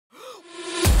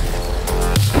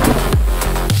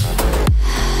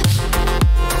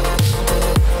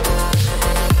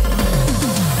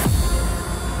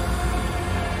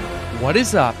What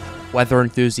is up, weather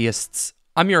enthusiasts?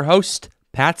 I'm your host,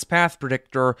 Pat's Path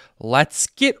Predictor. Let's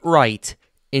get right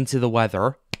into the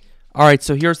weather. Alright,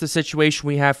 so here's the situation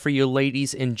we have for you,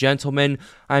 ladies and gentlemen.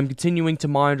 I'm continuing to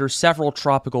monitor several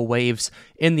tropical waves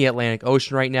in the Atlantic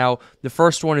Ocean right now. The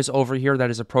first one is over here that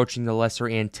is approaching the Lesser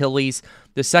Antilles.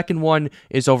 The second one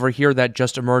is over here that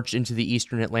just emerged into the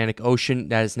eastern Atlantic Ocean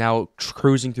that is now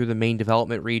cruising through the main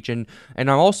development region.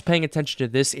 And I'm also paying attention to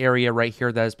this area right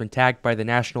here that has been tagged by the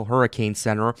National Hurricane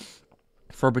Center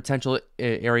for a potential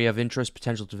area of interest,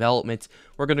 potential development.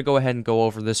 We're going to go ahead and go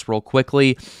over this real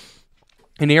quickly.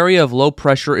 An area of low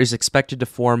pressure is expected to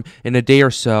form in a day or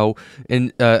so,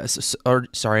 several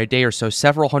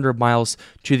hundred miles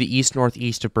to the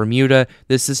east-northeast of Bermuda.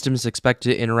 This system is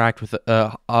expected to interact with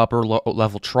an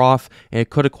upper-level trough, and it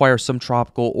could acquire some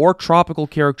tropical or tropical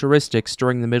characteristics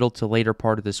during the middle to later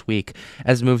part of this week,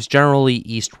 as it moves generally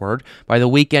eastward. By the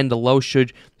weekend, the low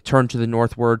should turn to the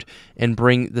northward and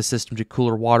bring the system to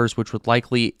cooler waters, which would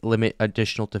likely limit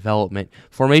additional development.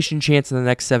 Formation chance in the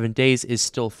next 7 days is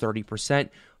still 30%,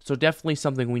 so definitely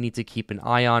something we need to keep an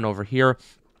eye on over here.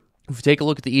 If we take a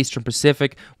look at the Eastern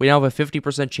Pacific, we now have a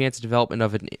 50% chance of development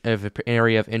of an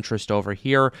area of interest over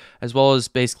here, as well as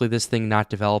basically this thing not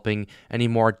developing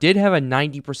anymore. Did have a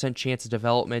 90% chance of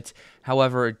development,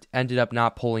 however, it ended up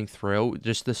not pulling through.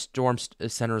 Just the storm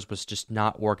centers was just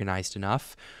not organized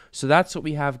enough. So that's what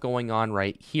we have going on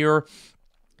right here.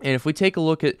 And if we take a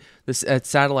look at this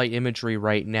satellite imagery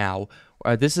right now,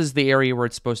 this is the area where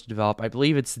it's supposed to develop. I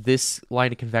believe it's this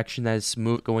line of convection that is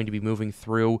going to be moving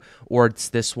through, or it's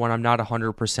this one. I'm not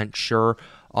 100% sure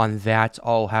on that.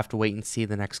 I'll have to wait and see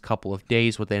the next couple of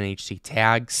days with NHC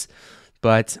tags.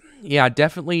 But yeah,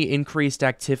 definitely increased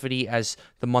activity as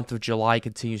the month of July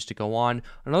continues to go on.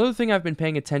 Another thing I've been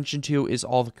paying attention to is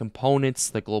all the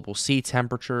components, the global sea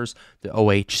temperatures, the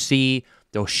OHC,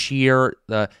 the shear,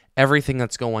 everything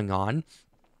that's going on.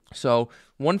 So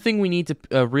one thing we need to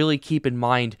really keep in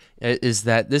mind is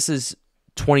that this is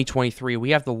 2023. We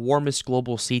have the warmest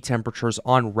global sea temperatures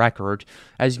on record.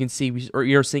 As you can see,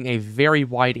 we are seeing a very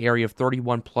wide area of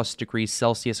 31 plus degrees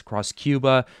Celsius across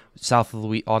Cuba, south of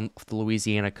on the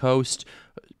Louisiana coast,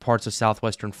 parts of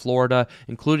southwestern Florida,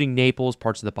 including Naples,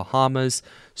 parts of the Bahamas.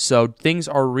 So things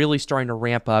are really starting to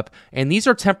ramp up, and these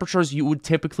are temperatures you would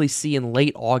typically see in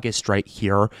late August right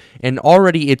here, and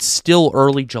already it's still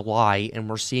early July, and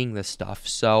we're seeing this stuff.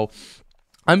 So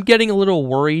I'm getting a little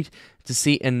worried to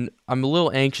see, and I'm a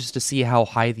little anxious to see how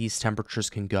high these temperatures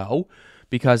can go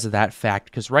because of that fact.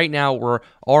 Because right now we're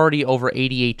already over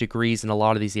 88 degrees in a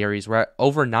lot of these areas. We're at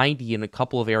over 90 in a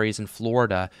couple of areas in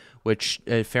Florida, which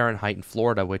Fahrenheit in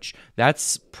Florida, which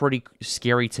that's pretty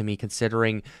scary to me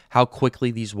considering how quickly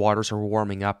these waters are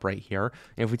warming up right here.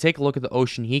 And if we take a look at the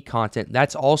ocean heat content,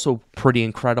 that's also pretty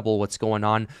incredible what's going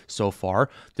on so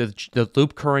far. The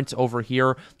loop currents over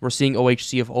here, we're seeing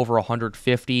OHC of over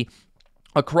 150.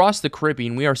 Across the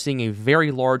Caribbean, we are seeing a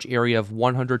very large area of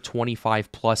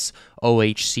 125 plus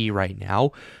OHC right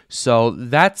now. So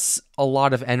that's a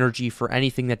lot of energy for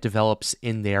anything that develops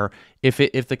in there if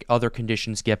the other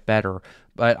conditions get better.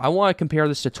 But I want to compare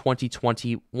this to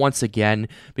 2020 once again,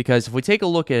 because if we take a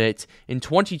look at it, in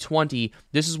 2020,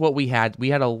 this is what we had. We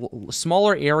had a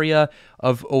smaller area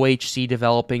of OHC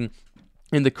developing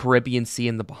in the Caribbean Sea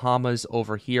and the Bahamas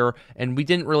over here, and we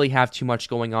didn't really have too much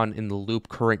going on in the loop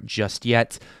current just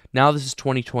yet. Now this is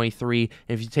 2023,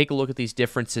 and if you take a look at these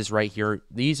differences right here,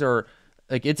 these are,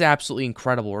 like, it's absolutely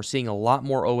incredible. We're seeing a lot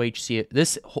more OHC.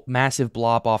 This massive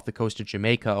blob off the coast of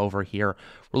Jamaica over here,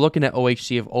 we're looking at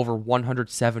OHC of over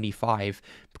 175,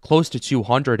 close to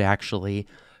 200 actually,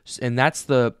 and that's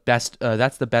the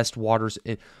best waters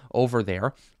over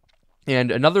there.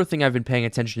 And another thing I've been paying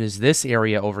attention is this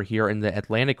area over here in the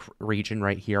Atlantic region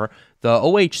right here. The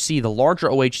OHC, the larger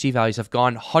OHC values have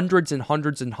gone hundreds and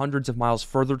hundreds and hundreds of miles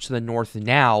further to the north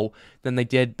now than they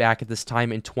did back at this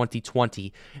time in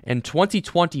 2020. And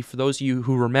 2020, for those of you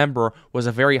who remember, was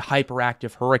a very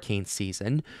hyperactive hurricane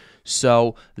season.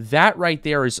 So that right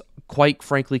there is quite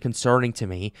frankly concerning to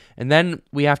me. And then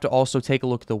we have to also take a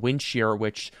look at the wind shear,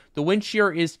 which the wind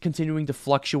shear is continuing to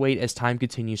fluctuate as time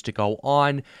continues to go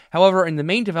on. However, in the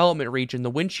main development region, the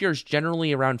wind shear is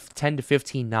generally around 10 to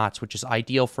 15 knots, which is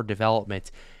ideal for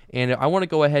development. And I want to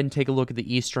go ahead and take a look at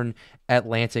the eastern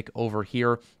Atlantic over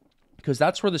here, because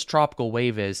that's where this tropical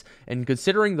wave is. And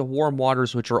considering the warm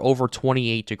waters, which are over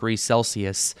 28 degrees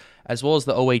Celsius, as well as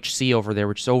the OHC over there,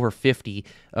 which is over 50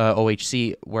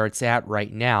 OHC, where it's at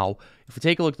right now, if we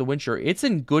take a look at the wind shear, it's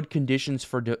in good conditions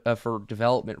for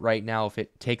development right now if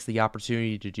it takes the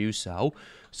opportunity to do so.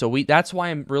 So that's why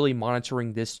I'm really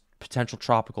monitoring this potential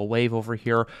tropical wave over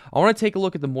here. I want to take a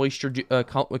look at the moisture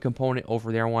component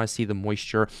over there. I want to see the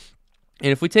moisture.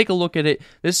 And if we take a look at it,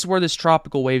 this is where this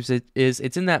tropical waves is.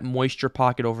 It's in that moisture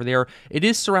pocket over there. It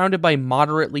is surrounded by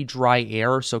moderately dry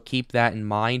air, so keep that in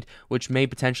mind, which may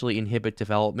potentially inhibit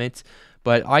development.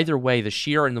 But either way, the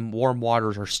shear and the warm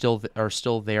waters are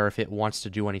still there if it wants to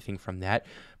do anything from that.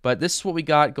 But this is what we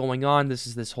got going on. This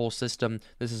is this whole system.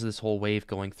 This is this whole wave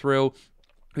going through.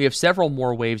 We have several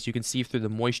more waves. You can see through the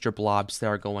moisture blobs that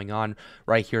are going on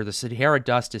right here. The Sahara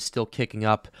dust is still kicking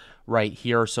up right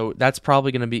here, so that's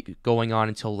probably going to be going on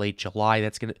until late July.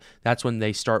 That's when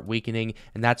they start weakening,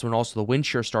 and that's when also the wind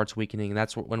shear starts weakening, and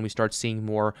that's when we start seeing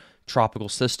more tropical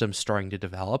systems starting to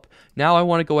develop. Now I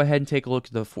want to go ahead and take a look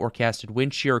at the forecasted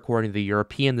wind shear according to the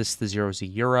European. This is the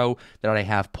 0Z Euro that I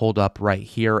have pulled up right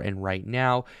here and right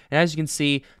now. And as you can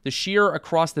see, the shear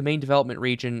across the main development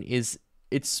region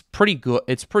it's pretty good.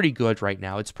 It's pretty good right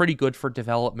now. It's pretty good for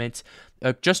development.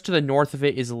 Just to the north of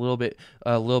it is a little bit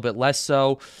less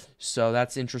so. So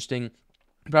that's interesting.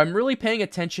 But I'm really paying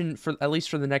attention for at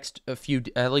least for the next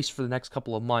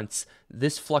couple of months,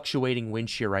 this fluctuating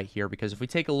wind shear right here, because if we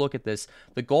take a look at this,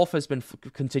 the Gulf has been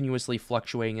continuously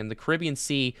fluctuating, and the Caribbean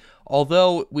Sea,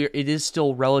 although it is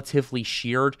still relatively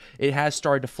sheared, it has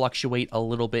started to fluctuate a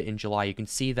little bit in July. You can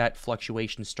see that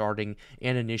fluctuation starting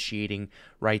and initiating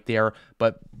right there.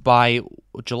 But by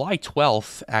July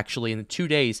 12th, actually, in 2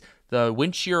 days, the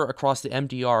wind shear across the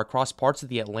MDR, across parts of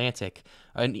the Atlantic,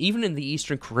 and even in the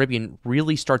Eastern Caribbean,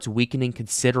 really starts weakening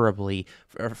considerably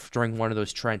during one of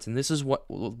those trends. And this is what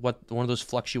one of those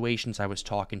fluctuations I was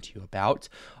talking to you about.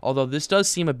 Although this does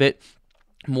seem a bit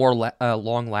more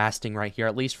long-lasting right here,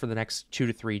 at least for the next 2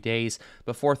 to 3 days,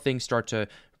 before things start to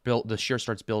the shear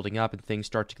starts building up and things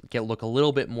start to look a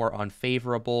little bit more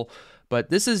unfavorable. But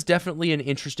this is definitely an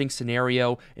interesting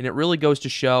scenario, and it really goes to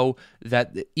show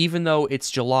that even though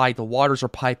it's July, the waters are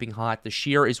piping hot. The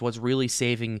shear is what's really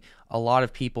saving a lot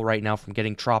of people right now from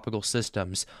getting tropical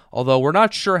systems. Although we're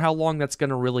not sure how long that's going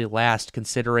to really last,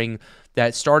 considering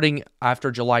that starting after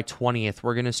July 20th,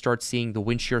 we're going to start seeing the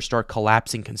wind shear start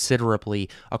collapsing considerably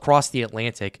across the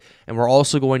Atlantic, and we're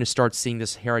also going to start seeing the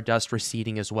Sahara dust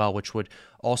receding as well, which would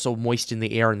also moisten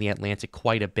the air in the Atlantic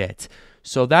quite a bit.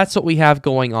 So that's what we have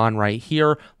going on right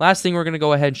here. Last thing we're going to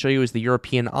go ahead and show you is the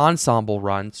European ensemble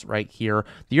runs right here.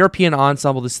 The European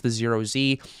ensemble, this is the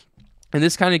 0Z. And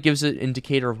this kind of gives an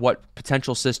indicator of what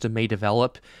potential system may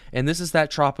develop. And this is that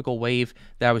tropical wave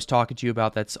that I was talking to you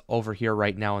about that's over here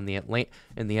right now in the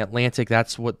Atlantic.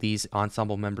 That's what these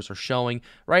ensemble members are showing.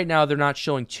 Right now, they're not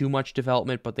showing too much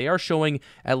development, but they are showing,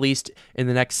 at least in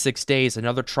the next 6 days,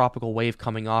 another tropical wave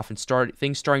coming off and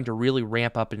things starting to really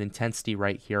ramp up in intensity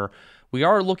right here. We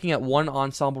are looking at one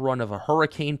ensemble run of a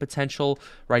hurricane potential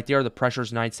right there. The pressure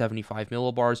is 975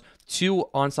 millibars. 2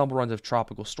 ensemble runs of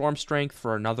tropical storm strength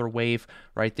for another wave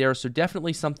right there. So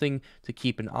definitely something to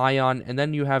keep an eye on. And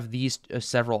then you have these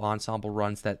several ensemble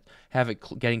runs that have it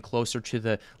getting closer to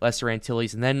the Lesser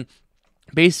Antilles. And then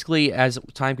basically, as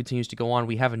time continues to go on,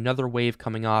 we have another wave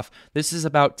coming off. This is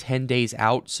about 10 days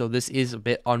out, so this is a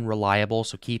bit unreliable,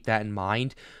 so keep that in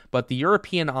mind. But the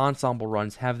European ensemble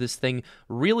runs have this thing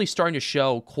really starting to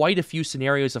show quite a few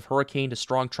scenarios of hurricane to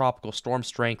strong tropical storm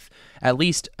strength, at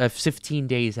least 15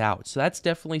 days out. So that's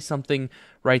definitely something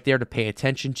right there to pay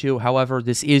attention to. However,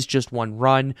 this is just one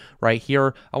run right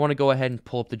here. I want to go ahead and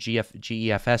pull up the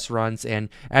GEFS runs, and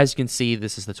as you can see,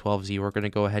 this is the 12Z. We're going to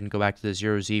go ahead and go back to the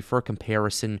 0Z for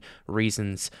comparison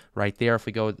reasons right there. If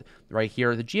we go right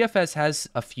here, the GFS has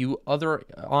a few other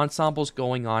ensembles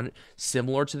going on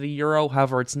similar to the Euro.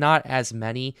 However, it's not as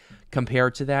many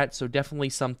compared to that, so definitely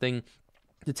something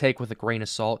to take with a grain of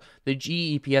salt. The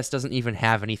GEPS doesn't even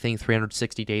have anything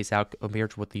 360 days out compared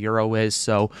to what the Euro is,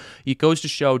 so it goes to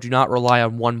show, do not rely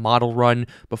on one model run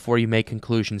before you make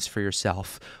conclusions for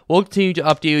yourself. We'll continue to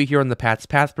update you here on the Pat's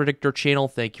Path Predictor channel.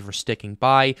 Thank you for sticking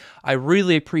by. I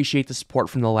really appreciate the support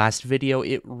from the last video.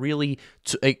 It really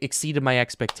exceeded my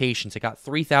expectations. It got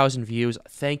 3,000 views.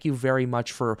 Thank you very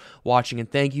much for watching,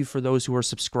 and thank you for those who are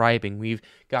subscribing. We've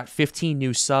got 15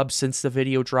 new subs since the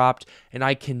video dropped, and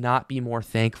I cannot be more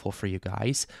thankful for you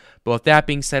guys. But with that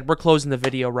being said, we're closing the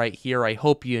video right here. I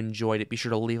hope you enjoyed it. Be sure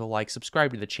to leave a like,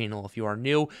 subscribe to the channel if you are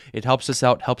new. It helps us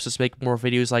out, helps us make more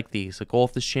videos like these. The goal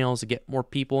of this channel is to get more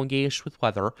people engaged with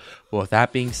weather. But with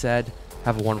that being said,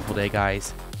 have a wonderful day,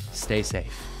 guys. Stay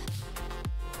safe.